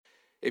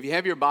If you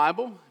have your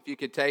Bible, if you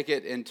could take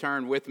it and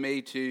turn with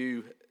me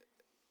to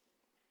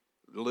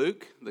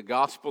Luke, the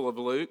Gospel of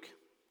Luke.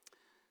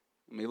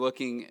 We'll be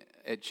looking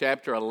at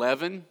chapter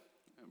 11,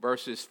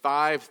 verses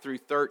 5 through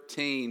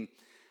 13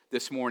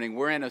 this morning.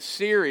 We're in a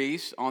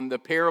series on the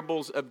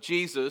parables of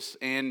Jesus,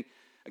 and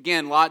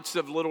again, lots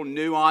of little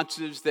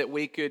nuances that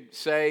we could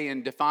say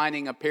in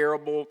defining a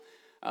parable,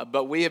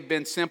 but we have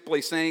been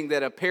simply saying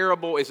that a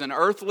parable is an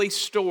earthly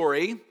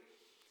story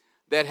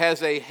that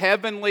has a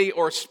heavenly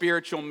or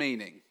spiritual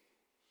meaning.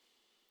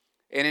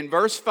 And in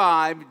verse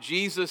 5,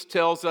 Jesus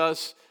tells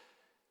us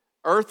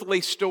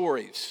earthly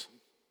stories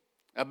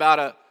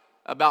about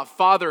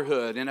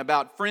fatherhood and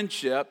about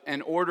friendship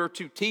in order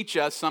to teach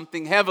us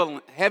something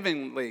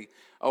heavenly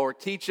or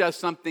teach us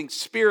something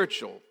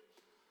spiritual.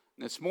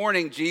 This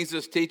morning,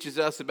 Jesus teaches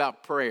us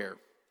about prayer,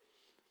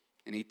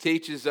 and he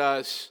teaches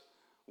us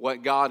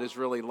what God is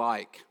really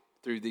like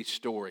through these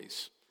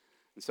stories.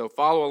 And so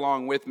follow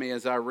along with me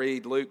as I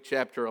read Luke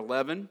chapter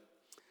 11,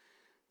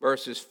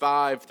 verses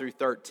 5 through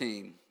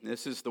 13.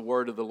 This is the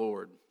word of the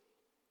Lord.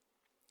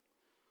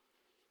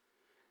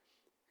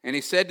 And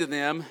he said to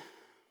them,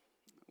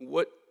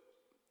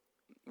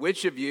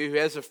 which of you who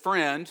has a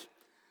friend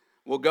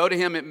will go to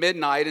him at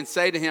midnight and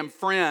say to him,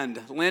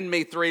 "Friend, lend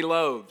me 3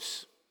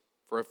 loaves,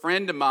 for a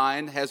friend of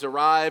mine has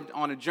arrived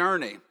on a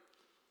journey,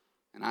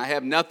 and I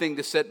have nothing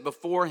to set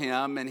before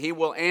him," and he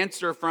will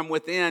answer from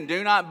within,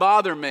 "Do not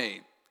bother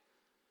me.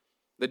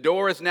 The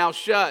door is now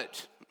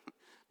shut.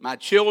 My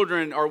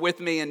children are with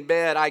me in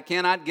bed. I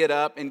cannot get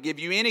up and give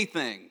you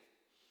anything.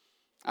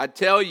 I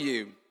tell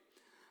you,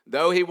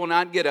 though he will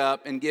not get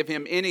up and give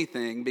him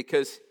anything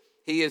because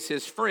he is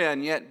his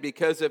friend, yet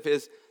because of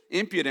his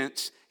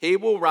impudence, he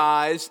will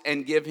rise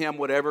and give him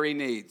whatever he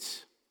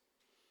needs.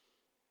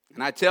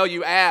 And I tell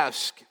you,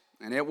 ask,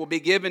 and it will be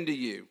given to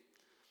you.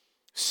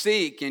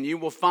 Seek, and you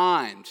will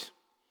find.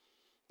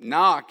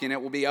 Knock, and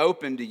it will be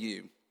opened to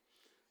you.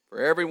 For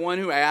everyone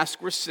who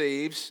asks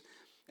receives,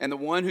 and the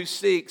one who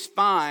seeks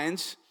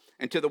finds,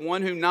 and to the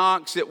one who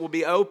knocks it will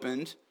be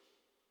opened.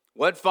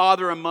 What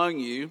father among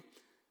you,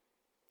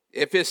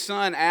 if his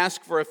son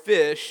asks for a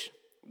fish,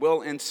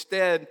 will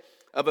instead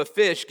of a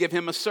fish give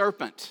him a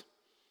serpent?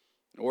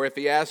 Or if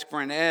he asks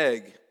for an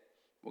egg,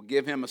 will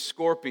give him a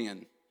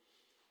scorpion?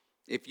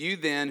 If you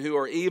then, who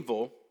are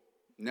evil,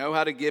 know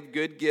how to give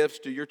good gifts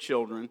to your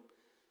children,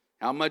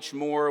 how much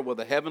more will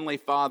the Heavenly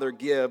Father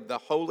give the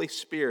Holy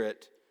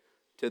Spirit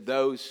to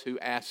those who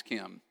ask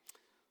him?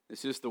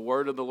 This is the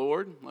word of the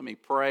Lord. Let me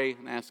pray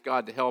and ask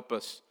God to help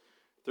us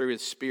through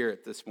his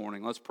Spirit this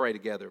morning. Let's pray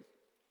together.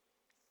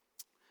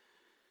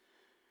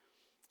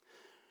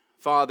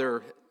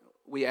 Father,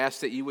 we ask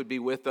that you would be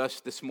with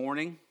us this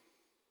morning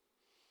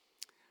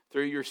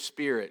through your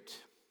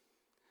Spirit.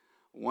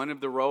 One of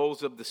the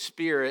roles of the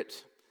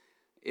Spirit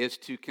is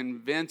to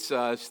convince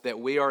us that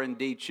we are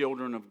indeed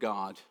children of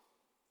God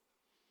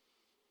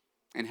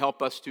and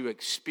help us to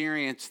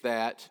experience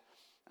that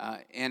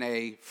in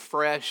a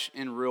fresh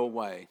and real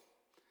way.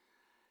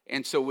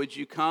 And so would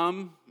you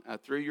come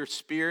through your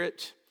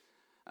Spirit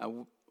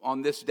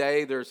on this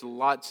day? There's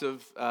lots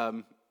of,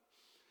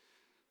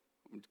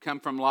 come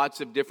from lots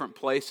of different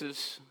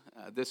places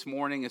this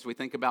morning as we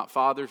think about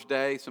Father's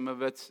Day. Some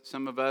of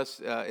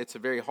us, it's a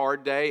very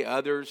hard day.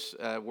 Others,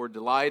 we're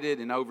delighted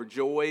and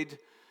overjoyed.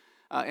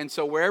 And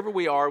so wherever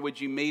we are,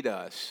 would you meet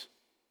us?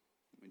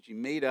 Would you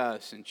meet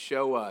us and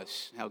show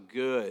us how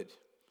good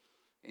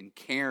and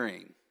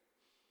caring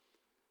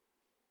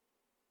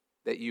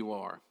that you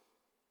are,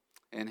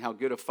 and how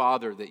good a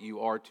Father that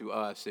you are to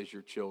us as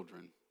your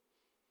children.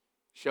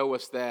 Show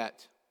us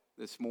that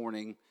this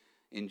morning.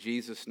 In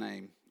Jesus'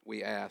 name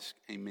we ask,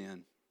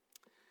 amen.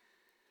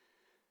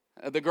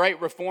 The great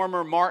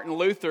reformer Martin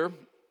Luther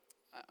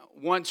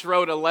once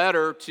wrote a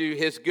letter to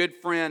his good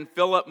friend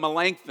Philip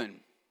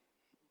Melanchthon.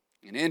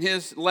 And in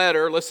his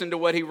letter, listen to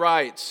what he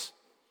writes.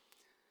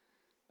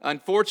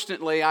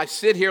 "Unfortunately, I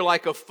sit here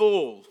like a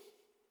fool,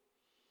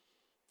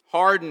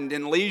 hardened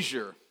in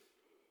leisure.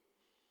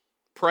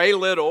 Pray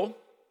little.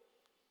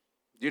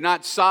 Do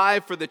not sigh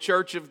for the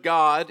church of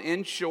God.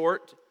 In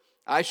short,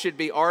 I should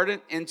be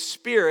ardent in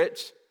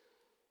spirit,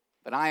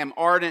 but I am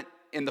ardent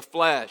in the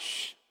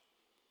flesh,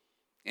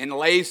 in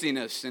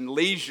laziness, in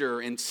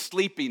leisure, in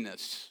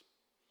sleepiness.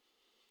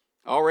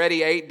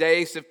 Already 8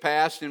 days have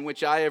passed in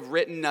which I have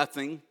written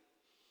nothing,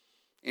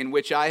 in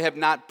which I have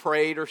not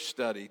prayed or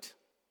studied,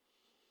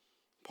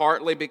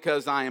 partly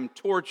because I am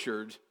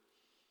tortured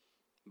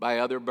by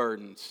other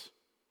burdens."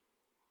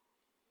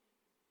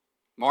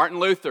 Martin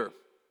Luther,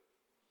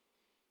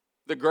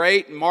 the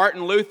great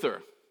Martin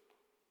Luther.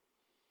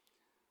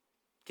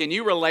 Can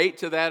you relate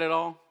to that at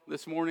all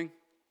this morning?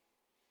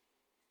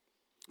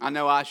 I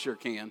know I sure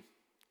can.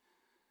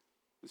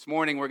 This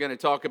morning we're going to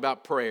talk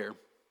about prayer.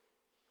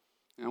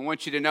 And I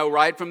want you to know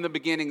right from the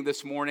beginning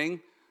this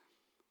morning,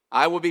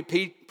 I will be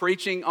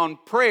preaching on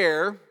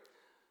prayer,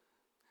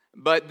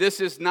 but this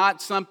is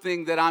not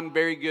something that I'm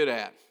very good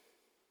at.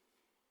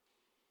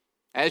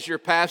 As your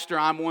pastor,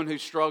 I'm one who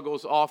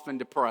struggles often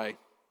to pray.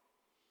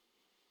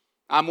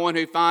 I'm one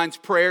who finds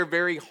prayer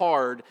very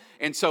hard.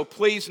 And so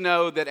please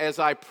know that as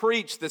I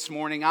preach this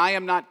morning, I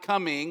am not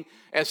coming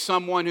as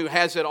someone who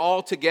has it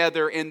all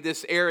together in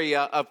this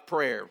area of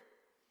prayer.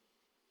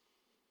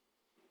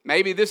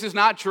 Maybe this is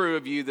not true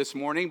of you this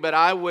morning, but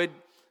I would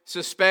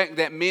suspect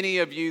that many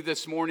of you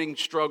this morning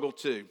struggle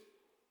too.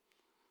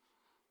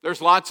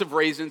 There's lots of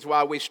reasons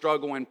why we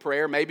struggle in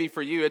prayer. Maybe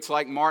for you it's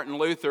like Martin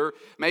Luther.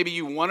 Maybe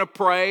you want to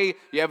pray,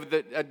 you have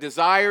a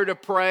desire to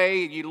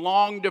pray, you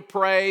long to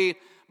pray,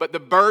 but the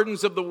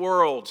burdens of the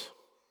world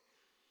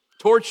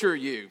torture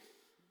you.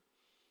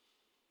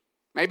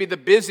 Maybe the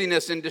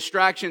busyness and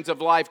distractions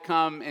of life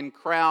come and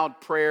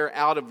crowd prayer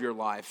out of your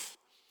life.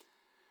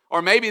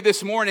 Or maybe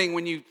this morning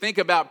when you think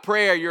about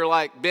prayer, you're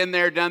like, been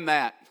there, done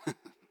that.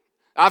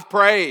 I've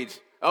prayed.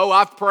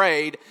 I've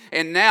prayed.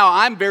 And now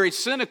I'm very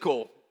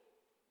cynical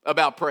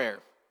about prayer.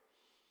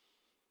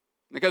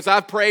 Because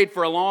I've prayed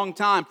for a long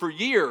time, for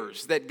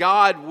years, that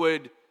God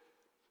would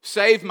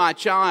save my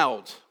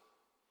child.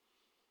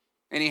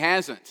 And He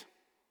hasn't.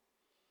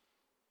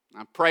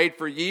 I've prayed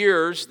for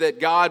years that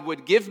God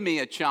would give me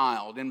a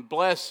child and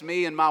bless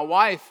me and my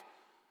wife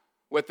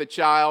with a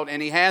child,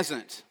 and He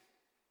hasn't.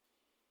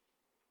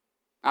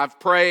 I've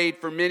prayed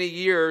for many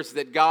years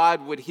that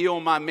God would heal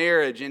my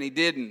marriage, and He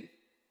didn't.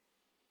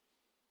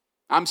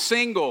 I'm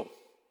single,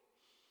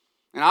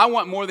 and I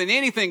want more than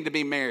anything to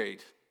be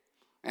married.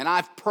 And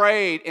I've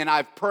prayed, and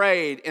I've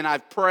prayed, and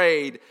I've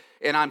prayed,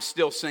 and I'm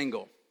still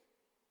single.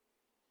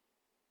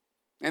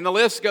 And the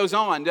list goes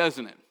on,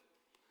 doesn't it?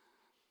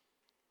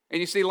 And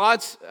you see,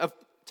 lots of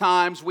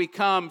times we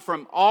come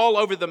from all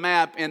over the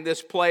map in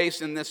this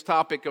place, in this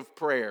topic of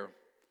prayer.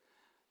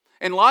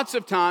 And lots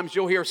of times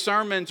you'll hear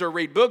sermons or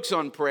read books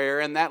on prayer,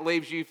 and that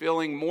leaves you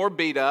feeling more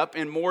beat up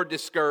and more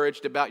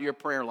discouraged about your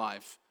prayer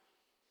life.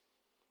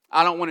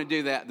 I don't want to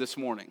do that this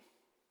morning.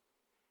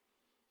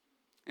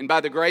 And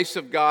by the grace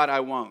of God, I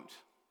won't.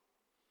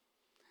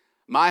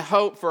 My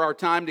hope for our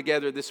time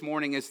together this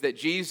morning is that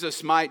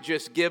Jesus might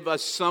just give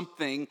us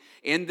something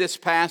in this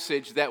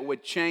passage that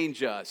would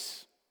change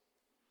us.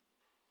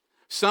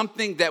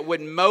 Something that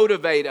would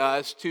motivate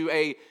us to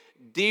a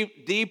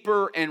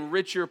deeper and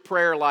richer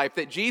prayer life.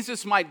 That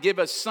Jesus might give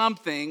us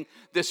something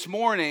this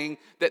morning,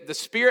 that the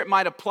Spirit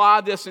might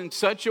apply this in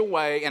such a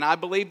way, and I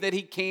believe that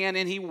He can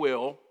and He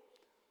will,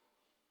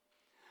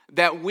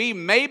 that we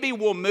maybe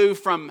will move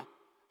from,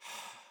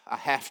 I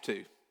have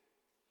to,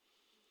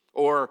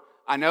 or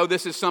I know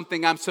this is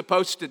something I'm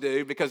supposed to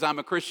do because I'm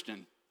a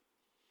Christian.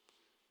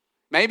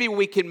 Maybe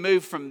we can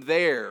move from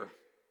there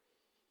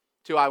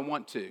to I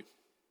want to.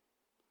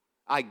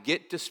 I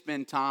get to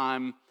spend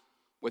time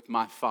with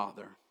my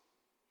Father.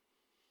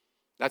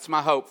 That's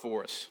my hope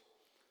for us.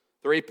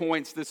 3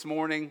 points this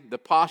morning: the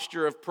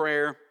posture of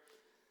prayer,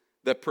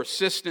 the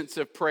persistence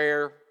of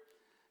prayer,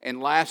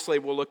 and lastly,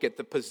 we'll look at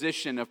the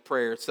position of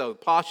prayer. So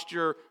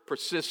posture,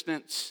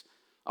 persistence,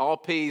 all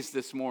P's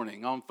this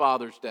morning on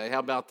Father's Day. How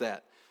about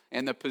that?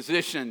 And the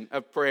position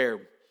of prayer.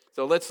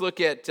 So let's look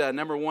at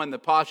number one, the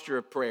posture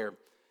of prayer.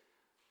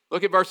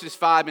 Look at verses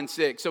 5 and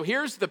 6. So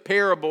here's the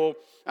parable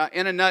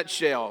in a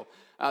nutshell.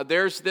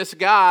 There's this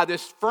guy,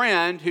 this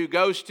friend, who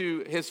goes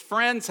to his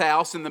friend's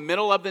house in the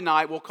middle of the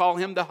night. We'll call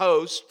him the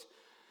host.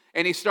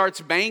 And he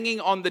starts banging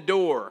on the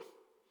door.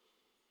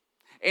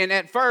 And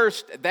at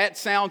first, that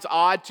sounds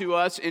odd to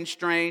us and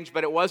strange,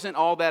 but it wasn't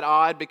all that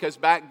odd because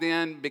back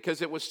then,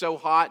 because it was so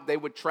hot, they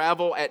would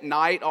travel at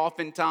night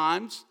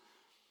oftentimes.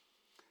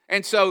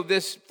 And so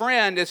this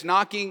friend is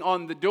knocking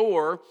on the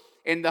door,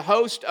 and the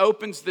host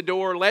opens the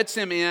door, lets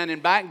him in,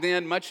 and back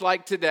then, much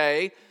like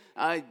today,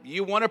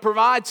 you want to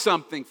provide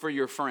something for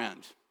your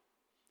friend.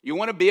 You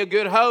want to be a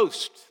good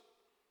host.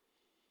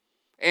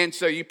 And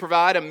so you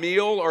provide a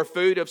meal or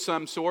food of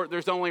some sort.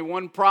 There's only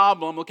one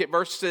problem. Look at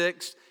verse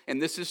 6,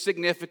 and this is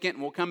significant,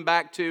 and we'll come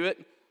back to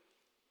it.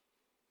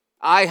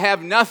 I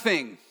have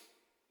nothing.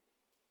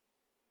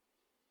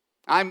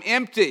 I'm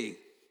empty.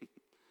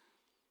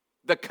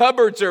 The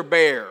cupboards are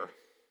bare.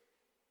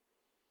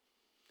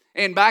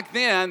 And back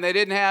then, they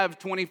didn't have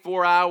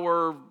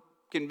 24-hour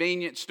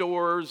convenience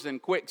stores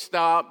and quick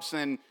stops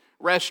and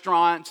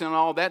restaurants and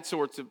all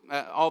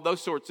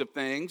those sorts of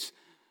things.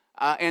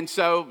 And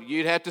so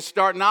you'd have to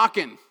start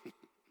knocking.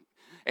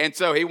 And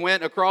so he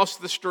went across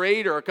the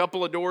street or a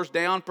couple of doors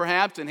down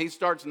perhaps, and he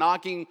starts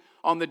knocking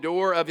on the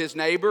door of his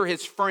neighbor,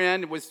 his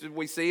friend, which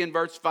we see in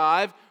verse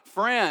 5.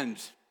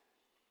 Friend,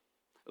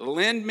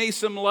 lend me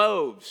some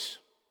loaves.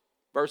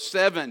 Verse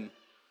 7,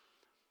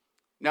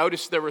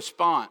 notice the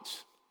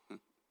response.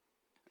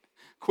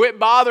 Quit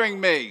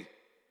bothering me.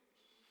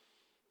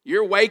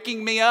 You're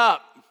waking me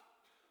up.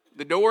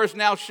 The door is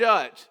now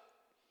shut.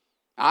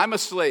 I'm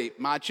asleep.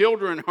 My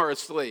children are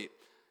asleep.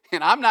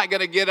 And I'm not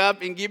going to get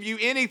up and give you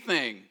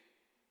anything.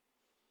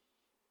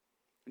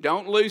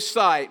 Don't lose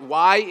sight.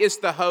 Why is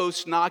the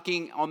host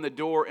knocking on the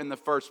door in the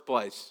first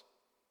place?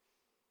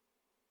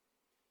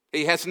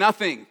 He has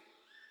nothing.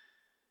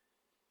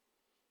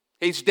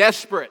 He's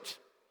desperate.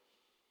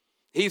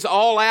 He's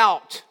all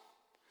out.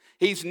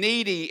 He's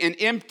needy and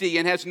empty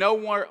and has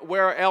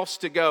nowhere else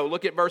to go.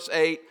 Look at verse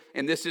 8,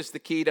 and this is the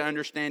key to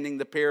understanding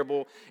the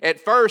parable. At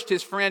first,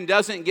 his friend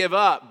doesn't give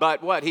up,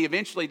 but what? He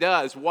eventually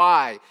does.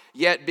 Why?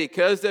 Yet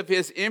because of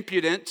his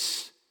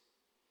impudence,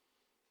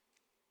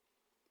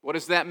 what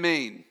does that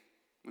mean?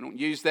 We don't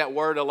use that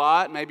word a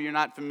lot. Maybe you're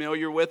not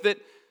familiar with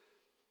it.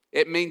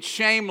 It means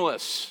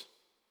shameless.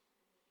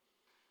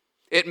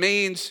 It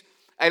means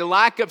a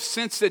lack of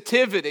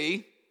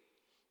sensitivity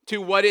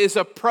to what is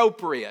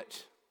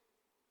appropriate.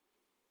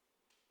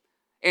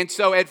 And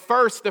so at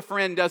first the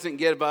friend doesn't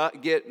give up.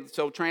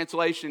 So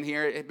translation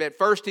here, at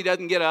first he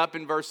doesn't get up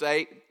in verse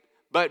 8,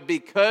 but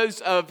because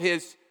of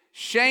his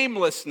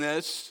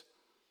shamelessness,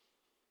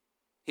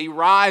 he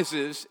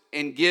rises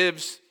and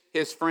gives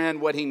his friend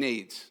what he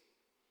needs.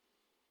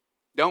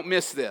 Don't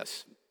miss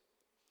this.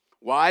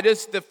 Why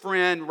does the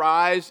friend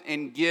rise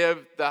and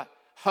give the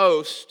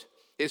host,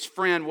 his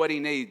friend, what he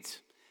needs?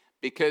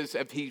 Because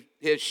of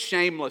his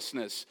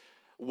shamelessness.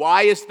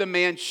 Why is the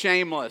man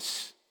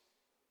shameless?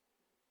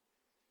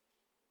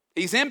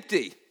 He's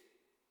empty.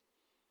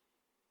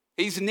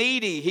 He's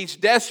needy. He's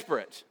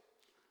desperate.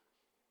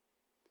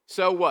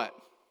 So what?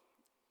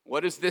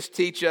 What does this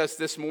teach us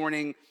this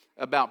morning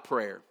about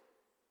prayer?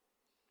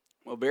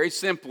 Well, very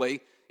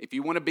simply, if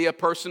you want to be a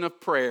person of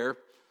prayer,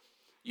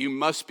 you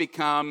must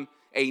become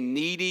a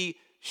needy,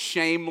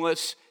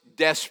 shameless,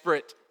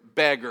 desperate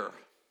beggar.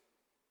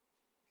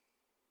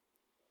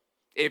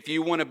 If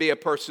you want to be a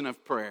person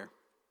of prayer.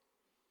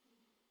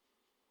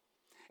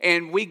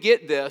 And we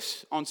get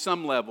this on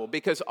some level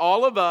because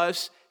all of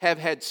us have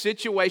had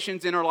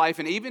situations in our life,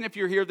 and even if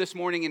you're here this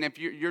morning and if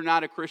you're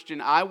not a Christian,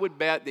 I would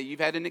bet that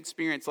you've had an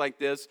experience like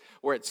this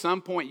where at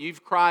some point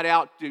you've cried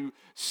out to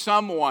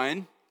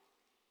someone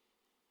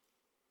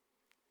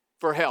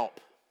for help.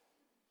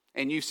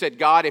 And you said,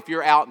 God, if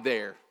you're out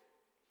there,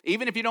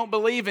 even if you don't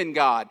believe in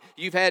God,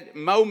 you've had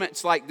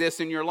moments like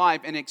this in your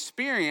life, an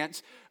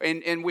experience,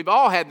 and we've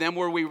all had them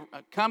where we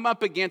come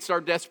up against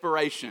our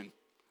desperation.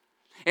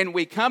 And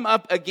we come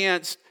up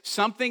against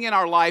something in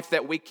our life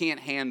that we can't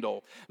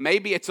handle.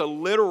 Maybe it's a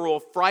literal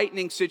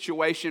frightening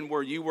situation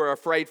where you were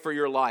afraid for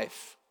your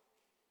life.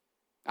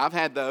 I've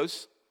had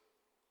those.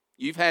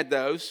 You've had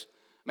those.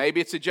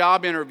 Maybe it's a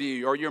job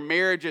interview, or your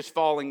marriage is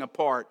falling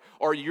apart,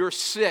 or you're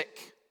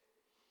sick,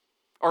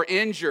 or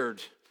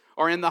injured,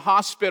 or in the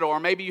hospital,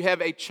 or maybe you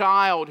have a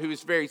child who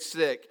is very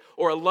sick,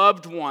 or a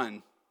loved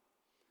one.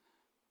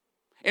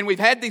 And we've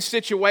had these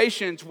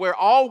situations where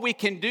all we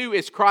can do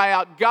is cry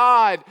out,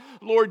 God,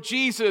 Lord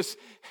Jesus,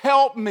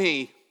 help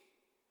me.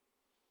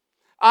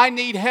 I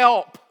need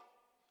help.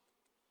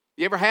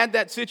 You ever had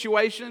that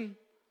situation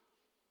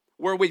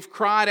where we've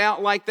cried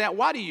out like that?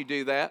 Why do you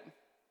do that?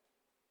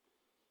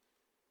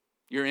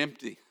 You're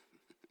empty.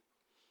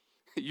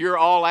 You're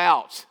all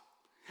out.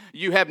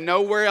 You have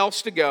nowhere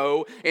else to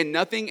go and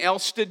nothing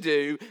else to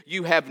do.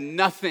 You have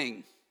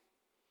nothing.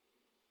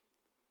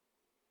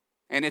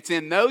 And it's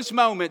in those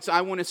moments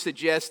I want to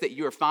suggest that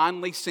you are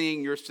finally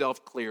seeing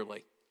yourself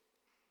clearly.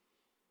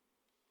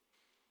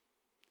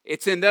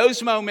 It's in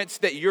those moments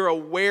that you're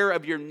aware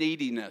of your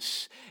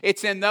neediness.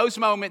 It's in those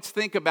moments,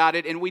 think about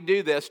it, and we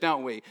do this,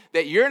 don't we?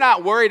 That you're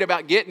not worried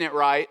about getting it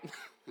right.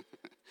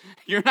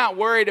 You're not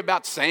worried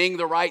about saying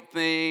the right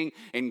thing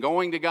and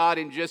going to God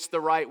in just the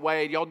right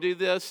way. Y'all do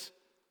this?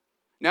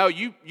 No,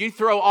 you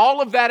throw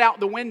all of that out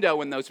the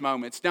window in those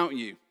moments, don't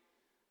you?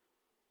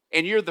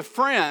 And you're the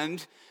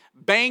friend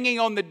banging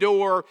on the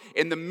door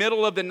in the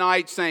middle of the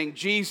night saying,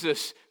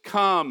 Jesus,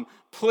 come,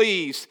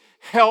 please,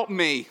 help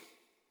me.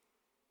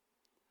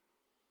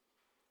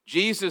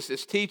 Jesus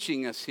is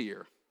teaching us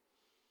here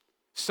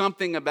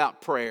something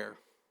about prayer.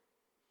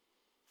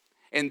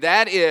 And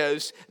that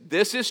is,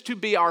 this is to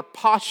be our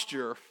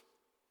posture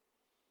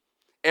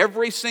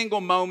every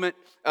single moment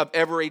of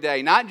every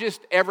day. Not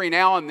just every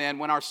now and then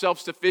when our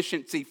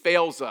self-sufficiency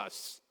fails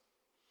us.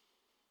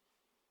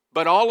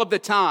 But all of the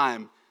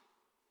time,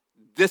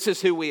 this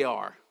is who we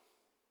are.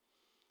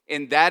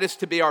 And that is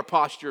to be our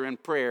posture in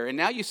prayer. And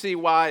now you see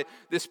why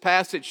this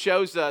passage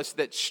shows us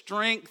that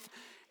strength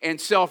and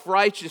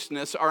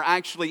self-righteousness are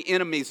actually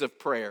enemies of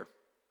prayer.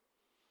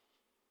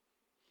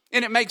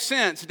 And it makes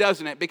sense,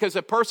 doesn't it? Because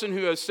a person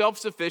who is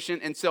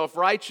self-sufficient and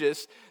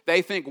self-righteous,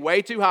 they think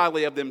way too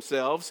highly of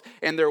themselves,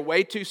 and they're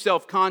way too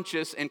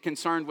self-conscious and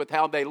concerned with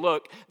how they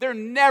look. They're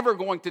never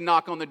going to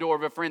knock on the door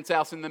of a friend's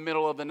house in the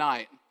middle of the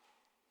night.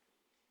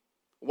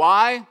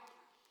 Why?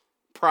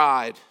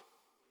 Pride.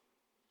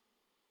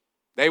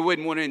 They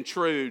wouldn't want to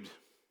intrude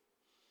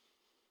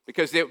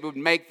because it would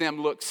make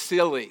them look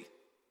silly,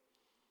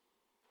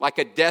 like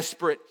a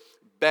desperate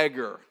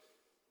beggar.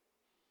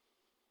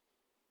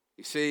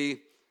 You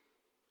see,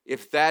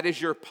 if that is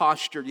your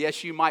posture,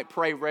 yes, you might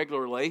pray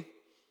regularly,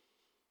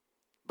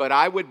 but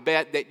I would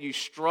bet that you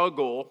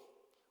struggle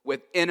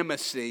with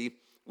intimacy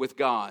with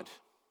God.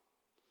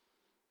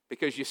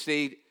 Because you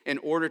see, in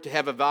order to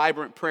have a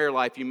vibrant prayer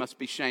life, you must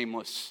be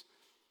shameless.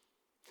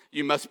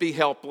 You must be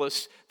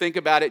helpless. Think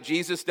about it.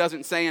 Jesus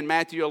doesn't say in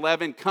Matthew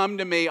 11, come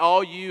to me,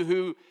 all you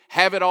who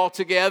have it all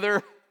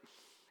together,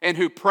 and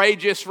who pray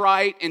just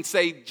right and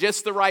say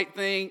just the right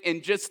thing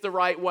in just the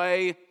right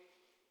way,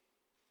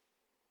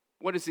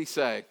 what does he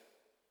say?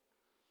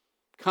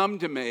 Come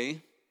to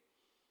me,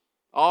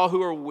 all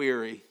who are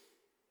weary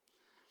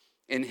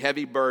and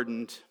heavy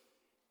burdened.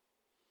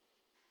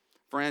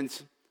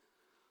 Friends,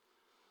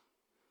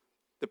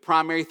 the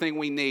primary thing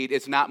we need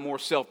is not more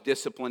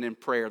self-discipline in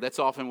prayer. That's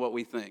often what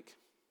we think.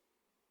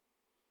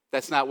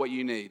 That's not what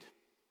you need.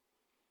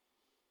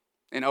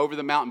 And over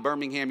the mountain,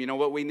 Birmingham, you know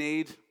what we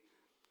need?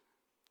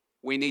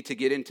 We need to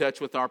get in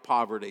touch with our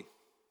poverty.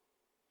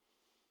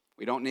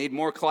 We don't need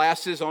more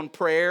classes on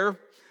prayer.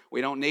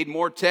 We don't need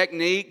more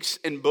techniques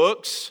and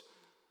books.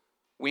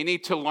 We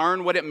need to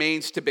learn what it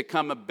means to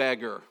become a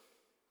beggar.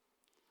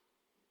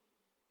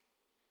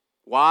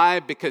 Why?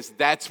 Because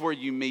that's where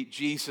you meet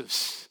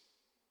Jesus.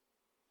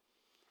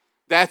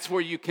 That's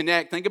where you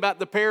connect. Think about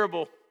the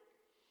parable.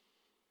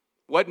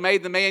 What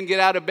made the man get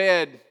out of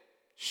bed?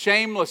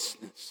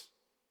 Shamelessness.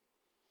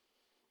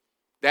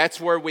 That's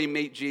where we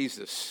meet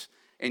Jesus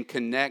and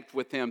connect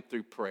with him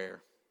through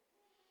prayer.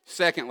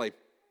 Secondly,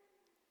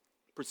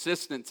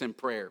 persistence in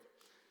prayer.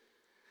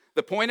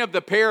 The point of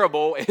the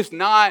parable is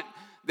not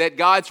that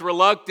God's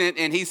reluctant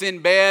and he's in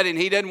bed and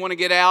he doesn't want to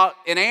get out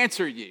and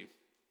answer you.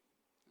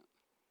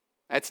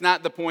 That's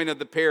not the point of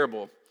the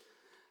parable.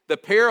 The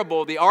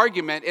parable, the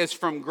argument is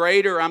from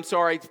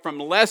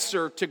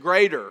lesser to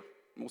greater.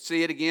 We'll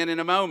see it again in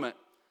a moment.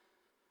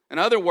 In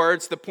other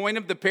words, the point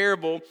of the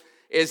parable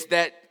is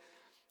that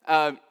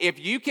if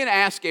you can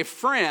ask a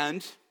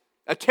friend,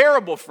 a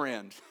terrible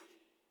friend,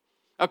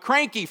 a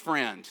cranky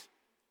friend,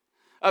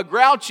 a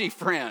grouchy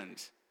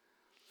friend,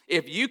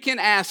 if you can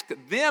ask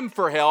them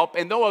for help,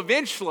 and they'll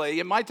eventually,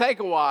 it might take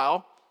a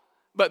while,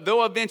 but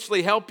they'll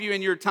eventually help you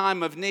in your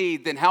time of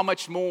need, then how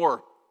much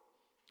more?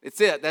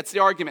 It's it. That's the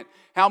argument.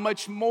 How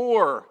much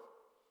more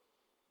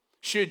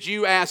should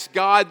you ask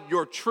God,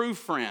 your true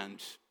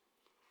friend,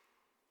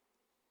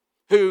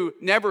 who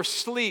never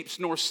sleeps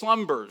nor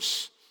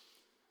slumbers,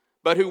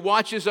 but who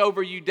watches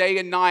over you day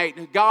and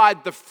night?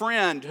 God, the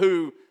friend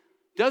who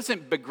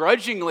doesn't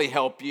begrudgingly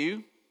help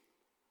you,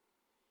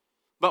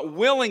 but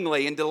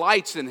willingly and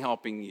delights in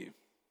helping you.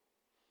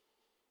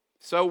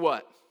 So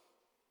what?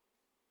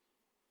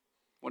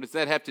 What does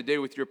that have to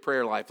do with your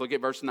prayer life? Look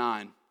at verse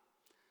 9.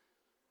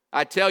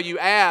 I tell you,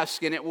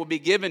 ask and it will be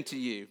given to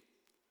you.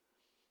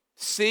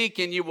 Seek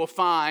and you will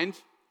find.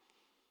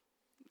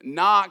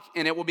 Knock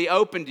and it will be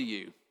open to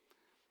you.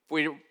 If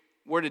we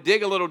were to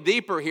dig a little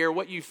deeper here,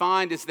 what you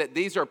find is that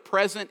these are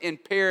present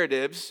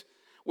imperatives,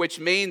 which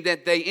mean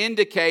that they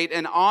indicate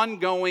an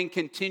ongoing,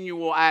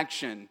 continual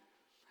action.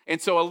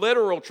 And so a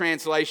literal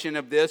translation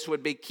of this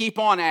would be keep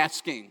on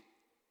asking.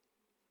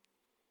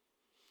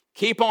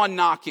 Keep on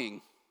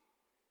knocking.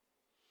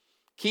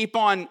 Keep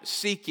on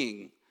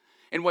seeking.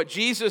 And what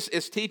Jesus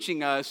is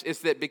teaching us is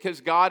that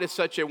because God is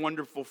such a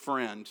wonderful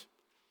friend,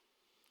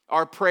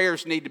 our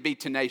prayers need to be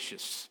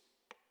tenacious.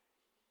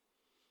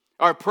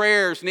 Our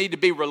prayers need to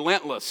be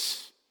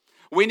relentless.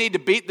 We need to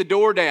beat the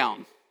door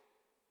down.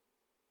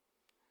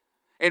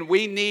 And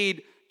we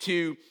need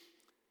to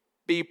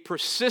be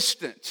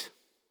persistent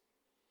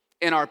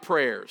in our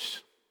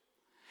prayers.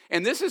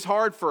 And this is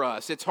hard for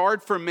us. It's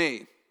hard for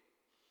me.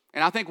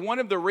 And I think one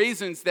of the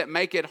reasons that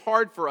make it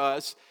hard for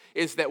us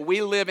is that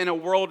we live in a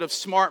world of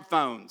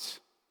smartphones.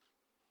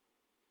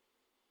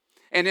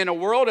 And in a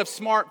world of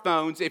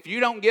smartphones, if you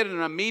don't get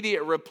an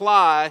immediate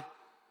reply,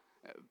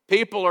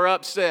 people are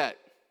upset.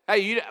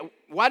 Hey,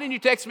 why didn't you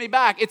text me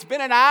back? It's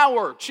been an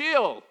hour.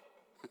 Chill.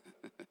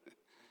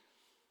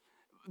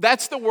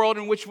 That's the world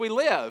in which we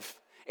live.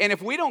 And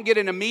if we don't get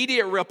an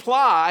immediate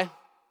reply,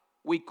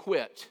 we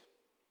quit.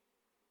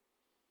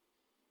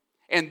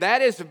 And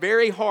that is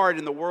very hard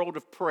in the world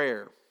of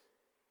prayer.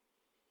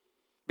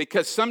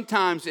 Because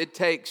sometimes it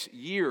takes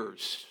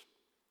years,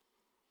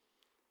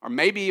 or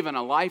maybe even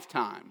a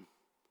lifetime,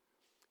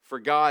 for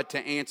God to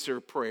answer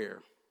prayer.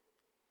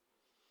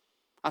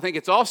 I think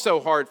it's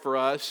also hard for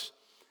us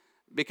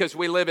because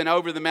we live in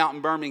over the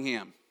mountain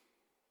Birmingham.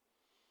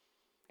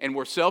 And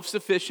we're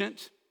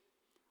self-sufficient,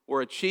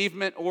 we're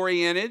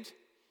achievement-oriented,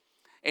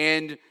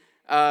 and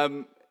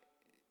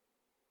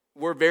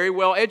we're very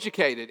well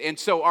educated. And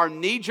so our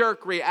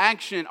knee-jerk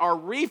reaction, our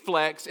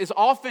reflex, is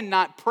often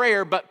not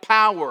prayer, but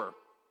power.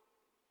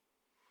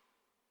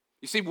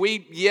 You see,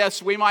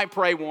 we might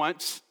pray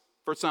once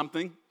for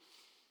something.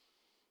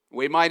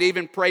 We might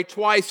even pray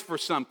twice for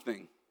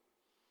something.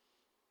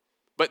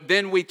 But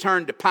then we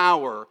turn to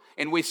power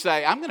and we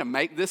say, I'm going to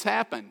make this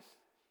happen.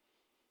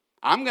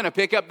 I'm going to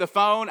pick up the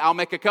phone. I'll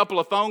make a couple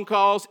of phone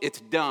calls.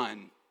 It's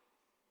done.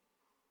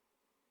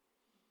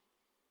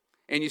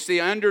 And you see,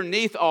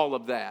 underneath all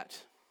of that,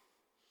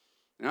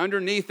 and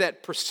underneath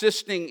that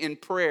persisting in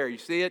prayer, you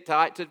see it?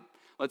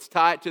 Let's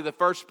tie it to the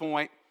first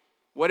point.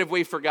 What have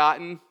we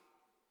forgotten?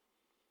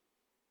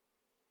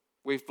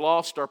 We've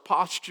lost our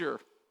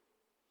posture.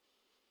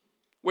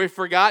 We've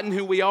forgotten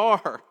who we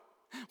are.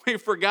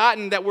 We've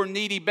forgotten that we're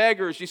needy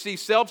beggars. You see,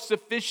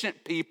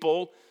 self-sufficient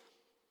people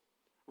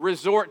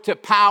resort to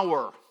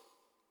power.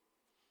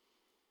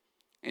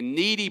 And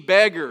needy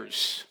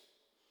beggars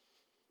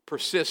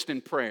persist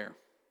in prayer.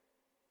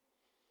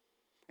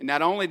 And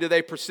not only do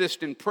they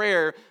persist in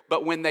prayer,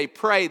 but when they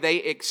pray, they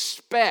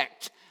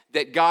expect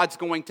that God's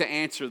going to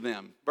answer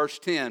them. Verse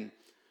 10,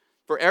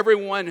 for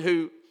everyone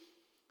who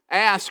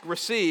asks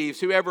receives,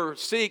 whoever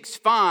seeks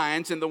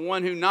finds, and the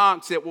one who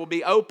knocks it will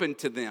be open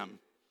to them.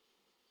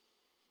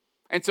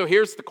 And so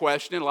here's the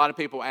question a lot of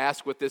people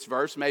ask with this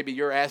verse. Maybe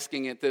you're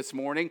asking it this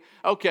morning.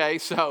 Okay,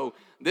 so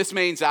this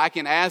means I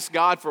can ask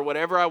God for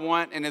whatever I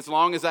want, and as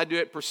long as I do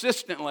it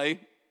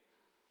persistently,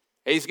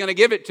 He's going to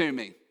give it to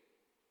me.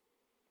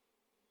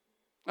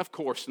 Of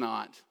course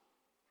not.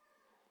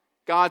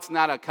 God's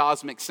not a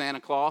cosmic Santa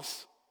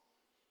Claus.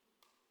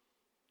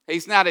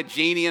 He's not a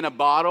genie in a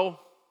bottle.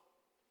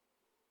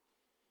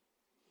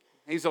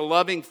 He's a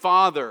loving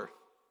Father.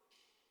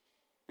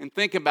 And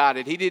think about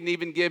it. He didn't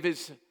even give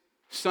His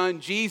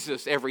Son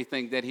Jesus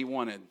everything that He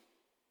wanted.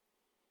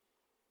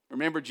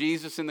 Remember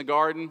Jesus in the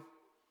garden?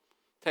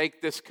 Take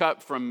this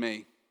cup from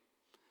me.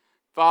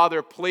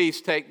 Father,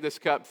 please take this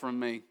cup from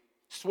me.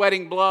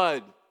 Sweating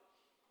blood.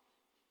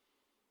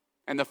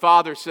 And the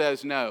Father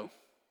says, no.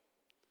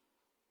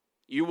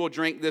 You will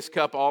drink this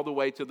cup all the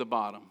way to the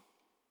bottom.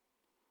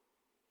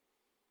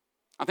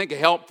 I think a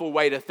helpful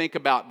way to think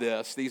about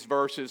these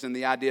verses and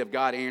the idea of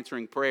God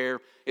answering prayer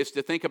is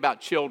to think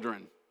about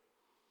children.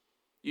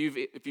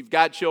 If you've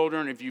got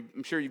children,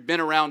 I'm sure you've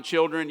been around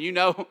children, you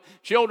know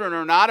children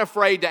are not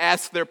afraid to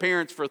ask their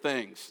parents for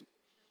things.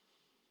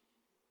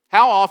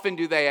 How often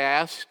do they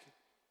ask?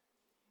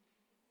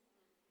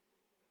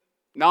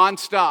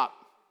 Nonstop.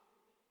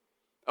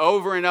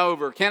 Over and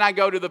over. Can I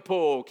go to the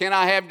pool? Can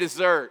I have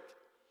dessert?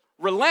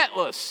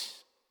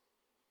 Relentless.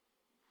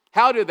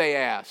 How do they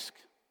ask?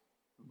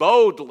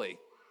 Boldly.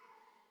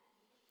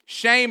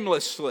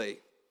 Shamelessly.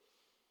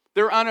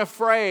 They're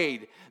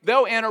unafraid.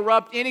 They'll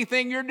interrupt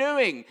anything you're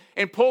doing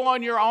and pull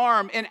on your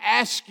arm and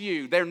ask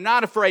you. They're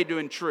not afraid to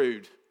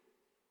intrude.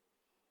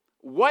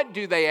 What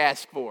do they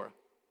ask for?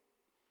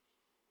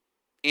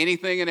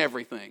 Anything and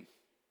everything.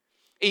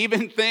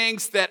 Even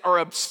things that are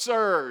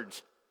absurd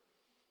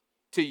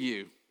to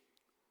you.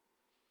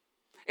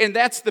 And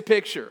that's the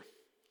picture.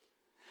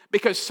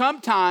 Because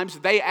sometimes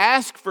they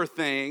ask for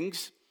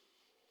things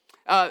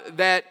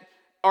that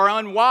are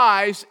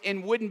unwise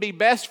and wouldn't be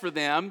best for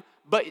them.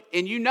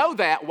 And you know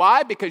that.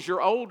 Why? Because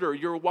you're older,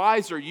 you're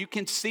wiser, you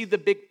can see the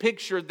big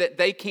picture that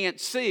they can't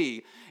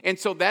see. And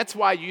so that's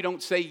why you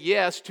don't say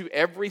yes to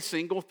every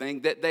single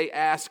thing that they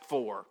ask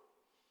for.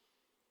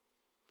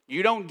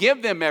 You don't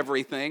give them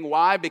everything.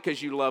 Why?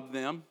 Because you love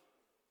them.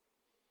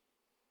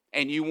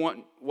 And you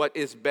want what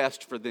is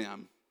best for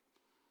them.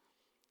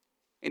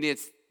 And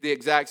it's the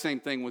exact same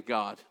thing with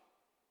God.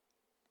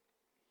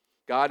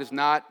 God is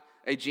not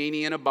a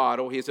genie in a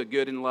bottle. He is a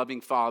good and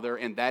loving Father,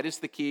 and that is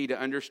the key to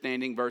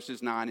understanding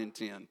verses 9 and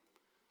 10.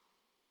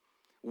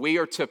 We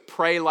are to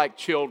pray like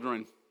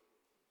children,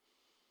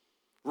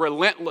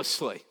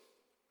 relentlessly,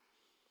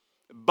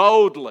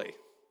 boldly,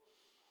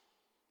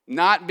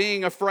 not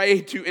being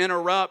afraid to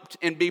interrupt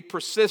and be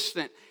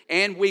persistent.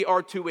 And we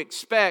are to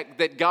expect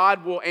that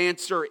God will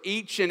answer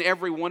each and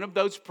every one of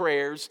those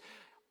prayers,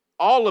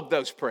 all of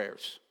those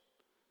prayers,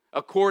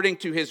 according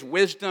to His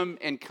wisdom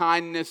and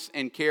kindness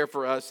and care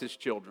for us, His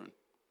children.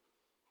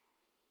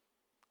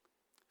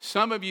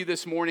 Some of you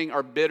this morning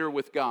are bitter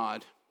with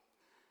God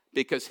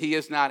because He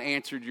has not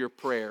answered your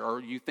prayer,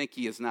 or you think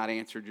He has not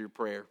answered your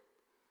prayer.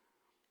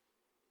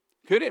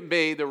 Could it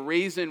be the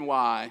reason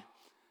why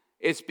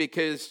is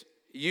because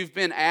you've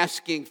been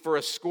asking for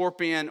a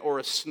scorpion or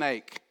a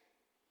snake?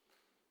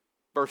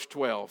 Verse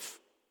 12.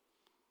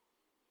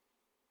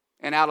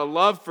 And out of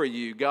love for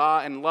you,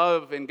 God, and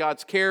love and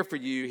God's care for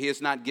you, He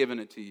has not given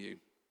it to you.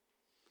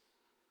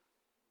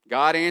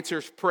 God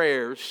answers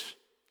prayers,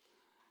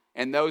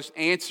 and those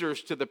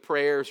answers to the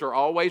prayers are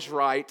always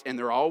right and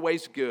they're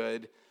always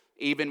good,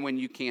 even when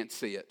you can't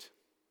see it.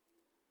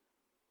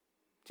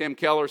 Tim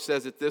Keller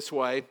says it this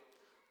way: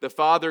 the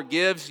Father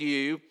gives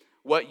you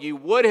what you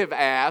would have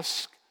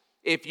asked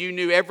if you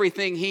knew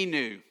everything He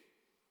knew.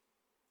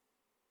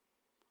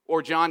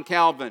 Or John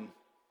Calvin: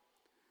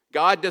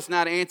 God does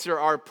not answer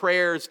our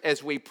prayers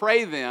as we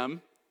pray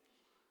them,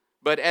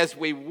 but as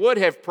we would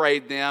have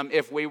prayed them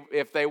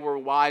if they were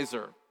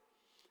wiser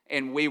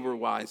and we were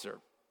wiser.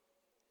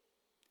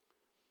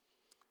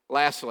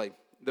 Lastly,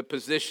 the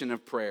position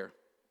of prayer.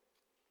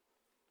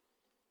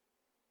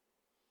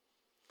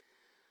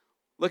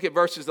 Look at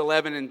verses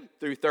 11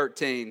 through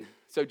 13.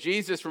 So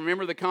Jesus,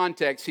 remember the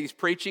context, He's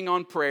preaching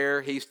on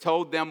prayer. He's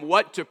told them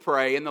what to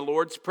pray in the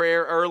Lord's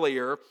Prayer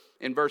earlier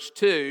in verse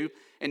 2.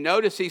 And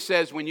notice He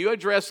says, when you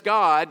address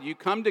God, you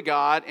come to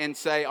God and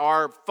say,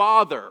 Our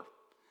Father.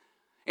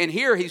 And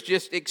here He's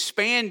just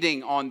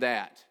expanding on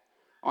that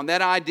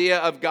idea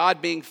of God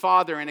being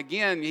Father. And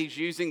again, He's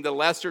using the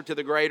lesser to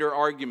the greater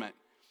argument.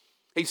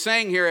 He's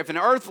saying here, if an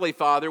earthly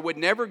father would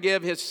never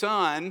give his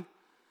son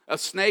a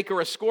snake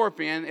or a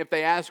scorpion if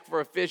they ask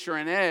for a fish or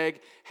an egg,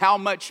 how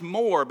much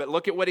more? But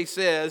look at what He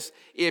says.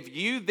 If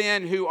you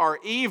then who are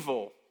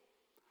evil,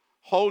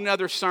 whole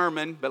nother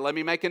sermon, but let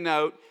me make a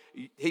note.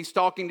 He's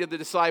talking to the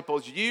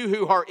disciples. You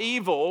who are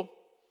evil,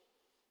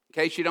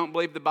 In case you don't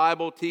believe the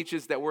Bible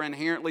teaches that we're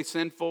inherently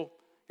sinful,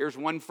 here's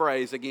one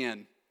phrase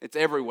again. It's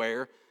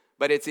everywhere,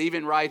 but it's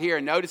even right here.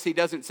 And notice he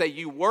doesn't say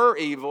you were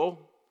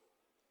evil.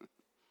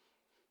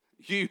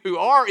 You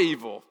are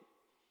evil.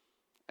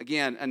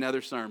 Again,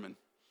 another sermon.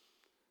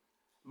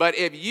 But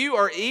if you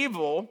are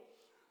evil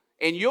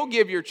and you'll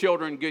give your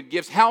children good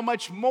gifts, how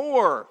much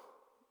more?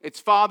 It's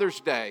Father's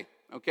Day,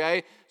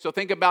 okay? So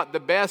think about the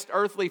best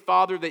earthly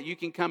father that you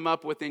can come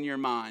up with in your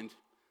mind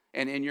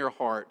and in your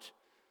heart.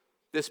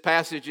 This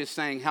passage is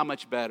saying how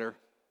much better?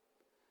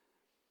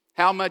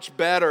 How much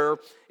better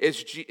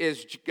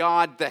is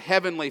God, the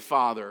Heavenly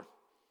Father,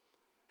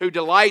 who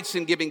delights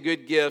in giving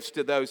good gifts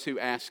to those who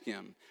ask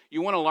Him.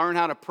 You want to learn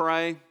how to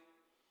pray?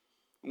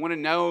 You want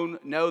to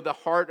know the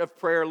heart of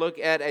prayer? Look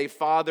at a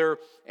father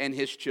and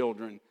his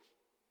children.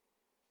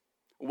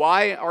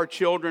 Why are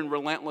children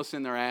relentless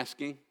in their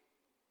asking?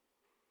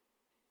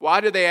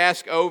 Why do they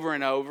ask over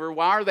and over?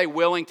 Why are they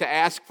willing to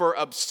ask for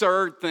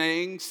absurd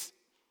things?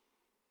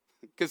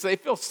 Because they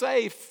feel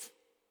safe.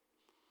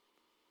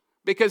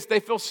 Because they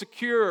feel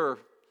secure.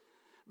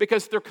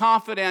 Because they're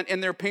confident in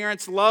their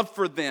parents' love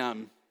for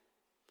them.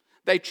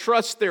 They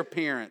trust their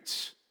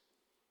parents.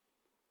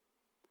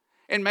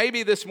 And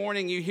maybe this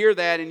morning you hear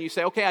that and you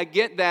say, okay, I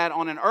get that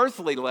on an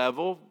earthly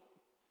level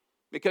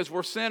because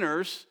we're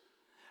sinners.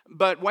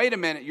 But wait a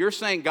minute, you're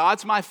saying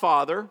God's my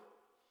Father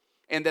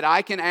and that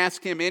I can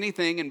ask Him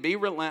anything and be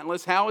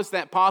relentless. How is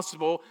that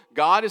possible?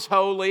 God is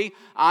holy.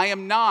 I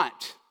am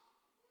not.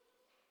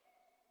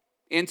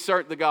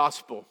 Insert the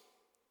gospel.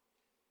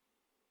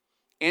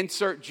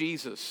 Insert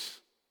Jesus.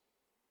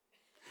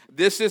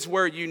 This is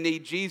where you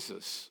need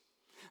Jesus.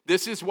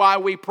 This is why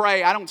we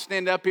pray. I don't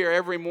stand up here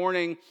every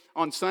morning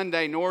on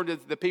Sunday, nor do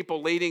the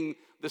people leading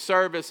the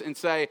service and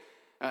say,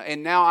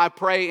 and now I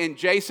pray in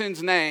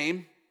Jason's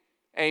name,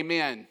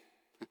 amen.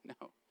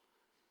 No.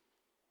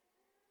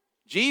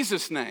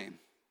 Jesus' name.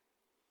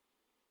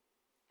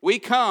 We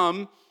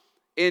come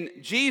in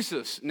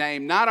Jesus'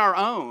 name, not our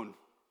own.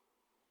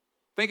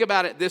 Think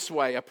about it this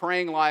way. A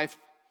Praying Life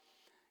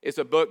is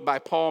a book by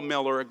Paul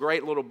Miller, a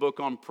great little book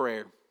on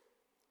prayer.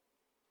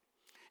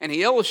 And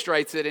he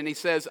illustrates it and he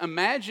says,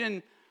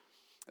 imagine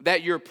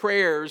that your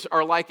prayers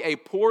are like a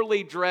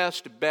poorly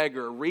dressed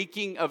beggar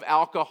reeking of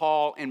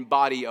alcohol and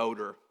body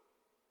odor.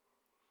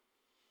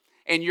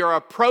 And you're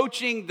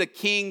approaching the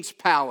king's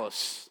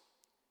palace.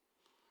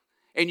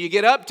 And you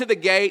get up to the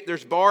gate,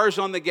 there's bars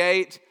on the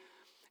gate,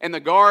 and the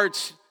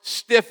guards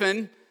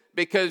stiffen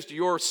because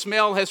your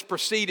smell has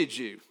preceded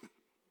you.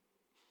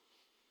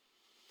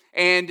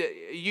 And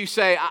you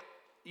say,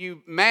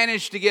 you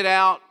manage to get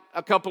out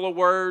a couple of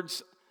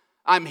words,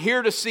 I'm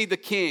here to see the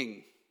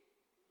king.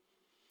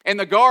 And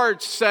the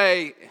guards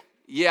say,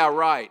 yeah,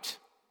 right.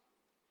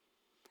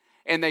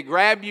 And they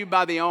grab you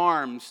by the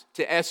arms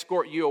to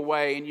escort you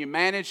away. And you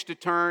manage to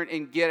turn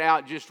and get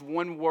out just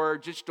one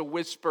word, just to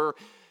whisper,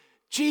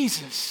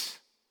 Jesus.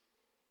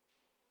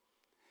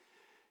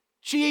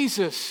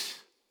 Jesus.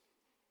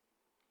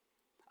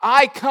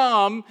 I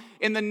come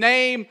in the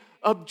name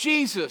of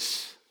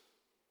Jesus.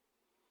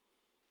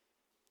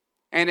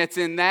 And it's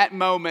in that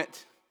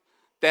moment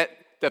that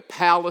the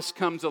palace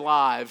comes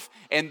alive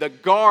and the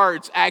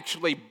guards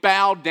actually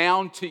bow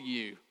down to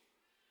you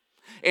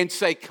and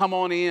say, come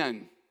on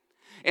in.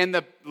 And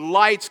the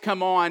lights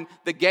come on,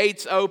 the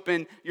gates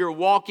open, you're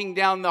walking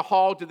down the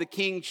hall to the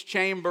king's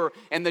chamber,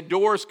 and the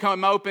doors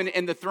come open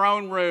in the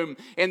throne room,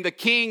 and the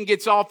king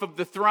gets off of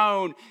the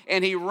throne,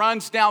 and he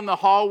runs down the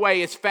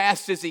hallway as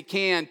fast as he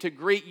can to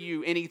greet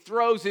you, and he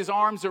throws his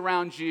arms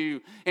around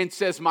you and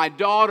says, my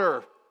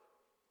daughter,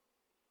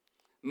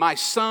 my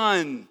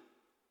son,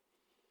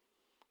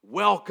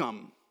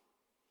 welcome.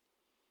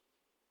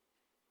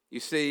 You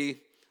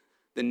see,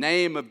 the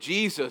name of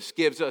Jesus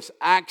gives us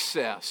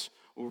access,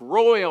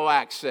 royal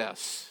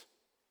access,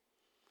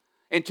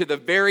 into the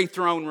very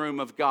throne room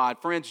of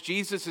God. Friends,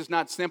 Jesus is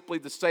not simply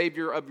the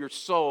Savior of your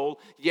soul.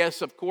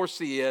 Yes, of course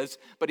He is,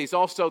 but He's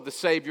also the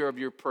Savior of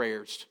your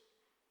prayers.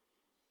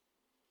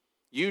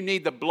 You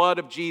need the blood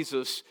of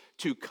Jesus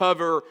to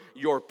cover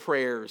your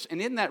prayers.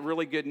 And isn't that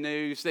really good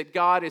news? That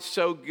God is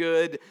so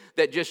good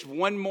that just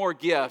one more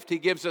gift, He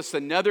gives us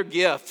another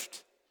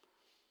gift.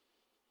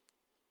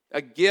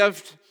 A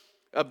gift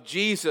of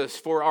Jesus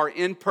for our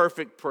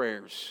imperfect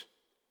prayers.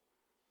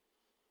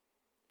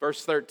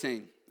 Verse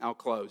 13, I'll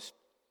close.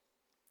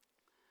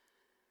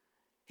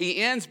 He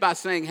ends by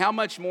saying, how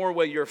much more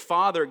will your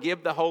Father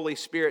give the Holy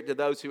Spirit to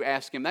those who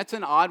ask Him? That's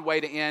an odd way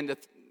to end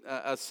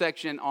a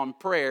section on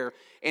prayer,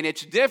 and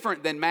it's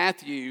different than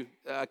Matthew's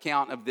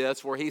account of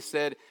this, where he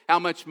said, how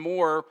much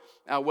more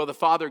will the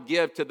Father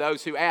give to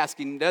those who ask?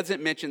 He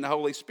doesn't mention the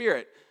Holy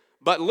Spirit,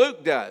 but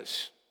Luke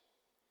does.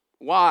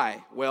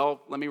 Why? Well,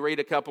 let me read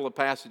a couple of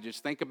passages.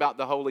 Think about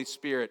the Holy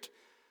Spirit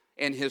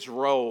and His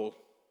role.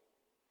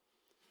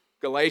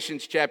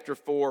 Galatians chapter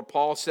 4,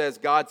 Paul says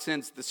God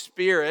sends the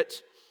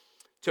Spirit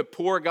to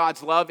pour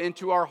God's love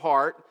into our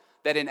heart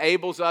that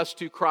enables us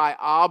to cry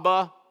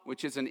Abba,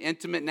 which is an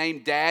intimate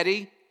name,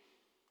 Daddy,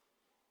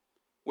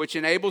 which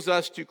enables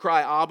us to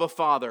cry Abba,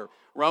 Father.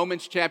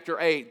 Romans chapter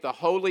 8, the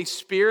Holy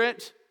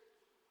Spirit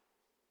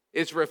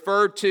is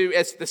referred to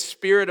as the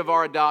Spirit of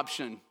our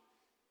adoption.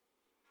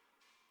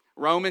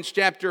 Romans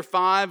chapter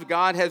 5,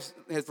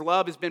 His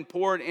love has been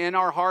poured in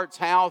our hearts.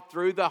 How?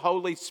 Through the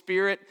Holy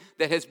Spirit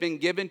that has been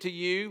given to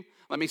you.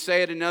 Let me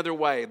say it another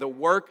way. The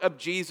work of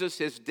Jesus,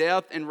 His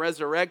death and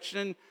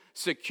resurrection,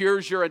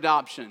 secures your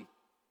adoption.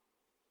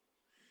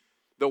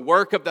 The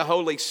work of the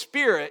Holy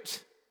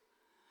Spirit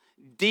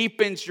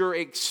deepens your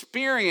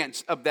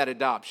experience of that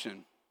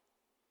adoption.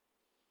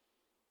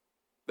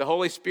 The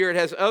Holy Spirit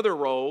has other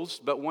roles,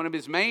 but one of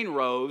His main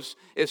roles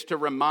is to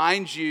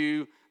remind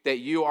you that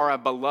you are a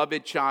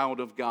beloved child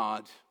of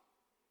God.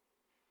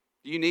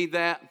 Do you need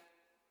that?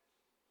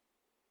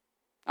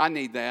 I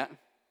need that.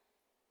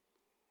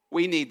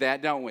 We need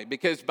that, don't we?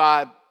 Because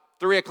by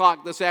 3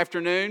 o'clock this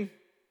afternoon,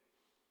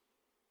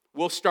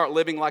 we'll start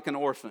living like an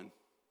orphan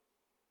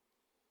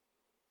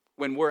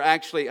when we're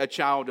actually a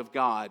child of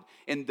God.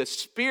 And the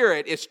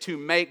Spirit is to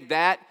make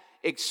that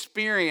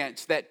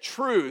experience, that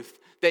truth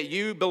that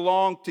you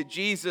belong to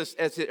Jesus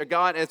as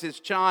God as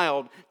His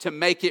child, to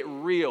make it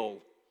real.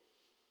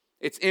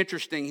 It's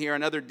interesting here,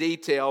 another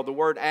detail, the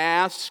word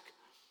ask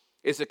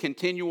is a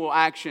continual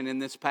action in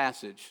this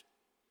passage.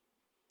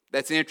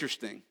 That's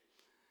interesting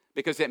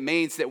because it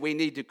means that we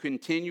need to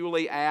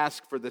continually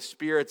ask for the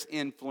Spirit's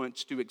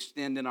influence to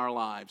extend in our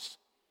lives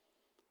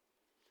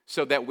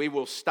so that we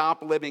will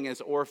stop living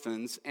as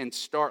orphans and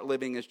start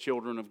living as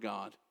children of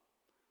God.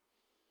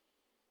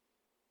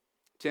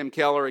 Tim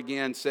Keller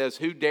again says,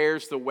 "Who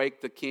dares to wake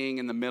the king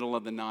in the middle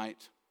of the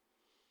night?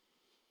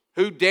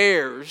 Who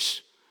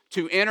dares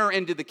to enter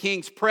into the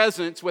king's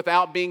presence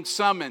without being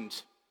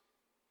summoned?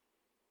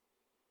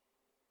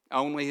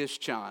 Only his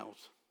child.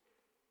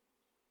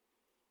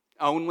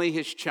 Only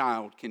his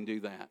child can do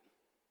that.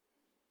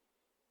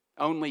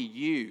 Only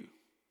you,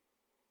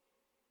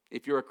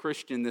 if you're a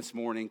Christian this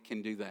morning,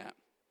 can do that.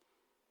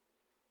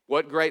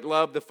 What great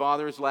love the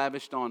Father has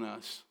lavished on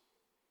us,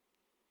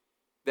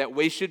 that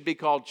we should be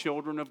called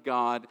children of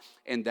God,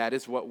 and that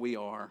is what we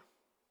are.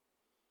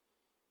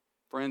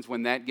 Friends,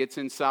 when that gets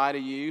inside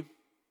of you,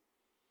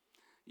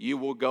 you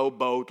will go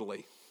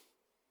boldly.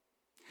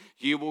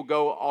 You will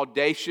go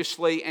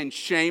audaciously and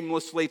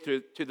shamelessly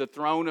to the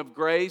throne of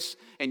grace,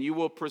 and you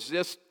will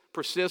persist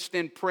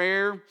in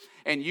prayer,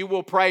 and you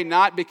will pray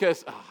not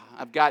because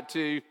I've got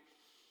to,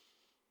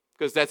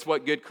 because that's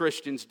what good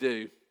Christians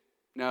do.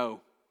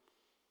 No.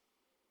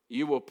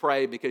 You will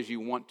pray because you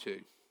want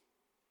to,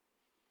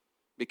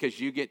 because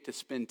you get to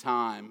spend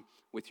time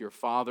with your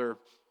Father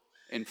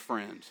and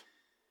friend.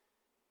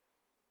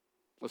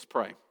 Let's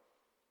pray.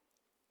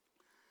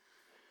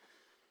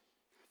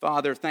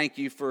 Father, thank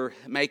you for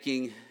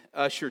making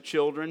us your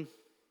children.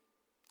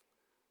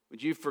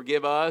 Would you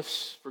forgive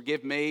us,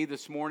 forgive me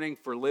this morning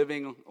for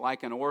living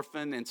like an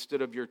orphan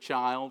instead of your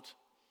child?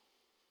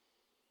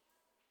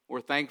 We're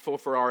thankful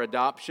for our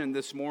adoption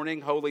this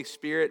morning. Holy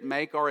Spirit,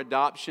 make our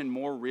adoption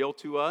more real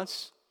to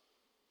us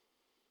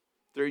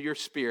through your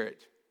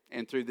Spirit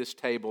and through this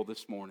table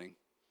this morning.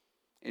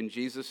 In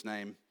Jesus'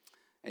 name,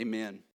 amen.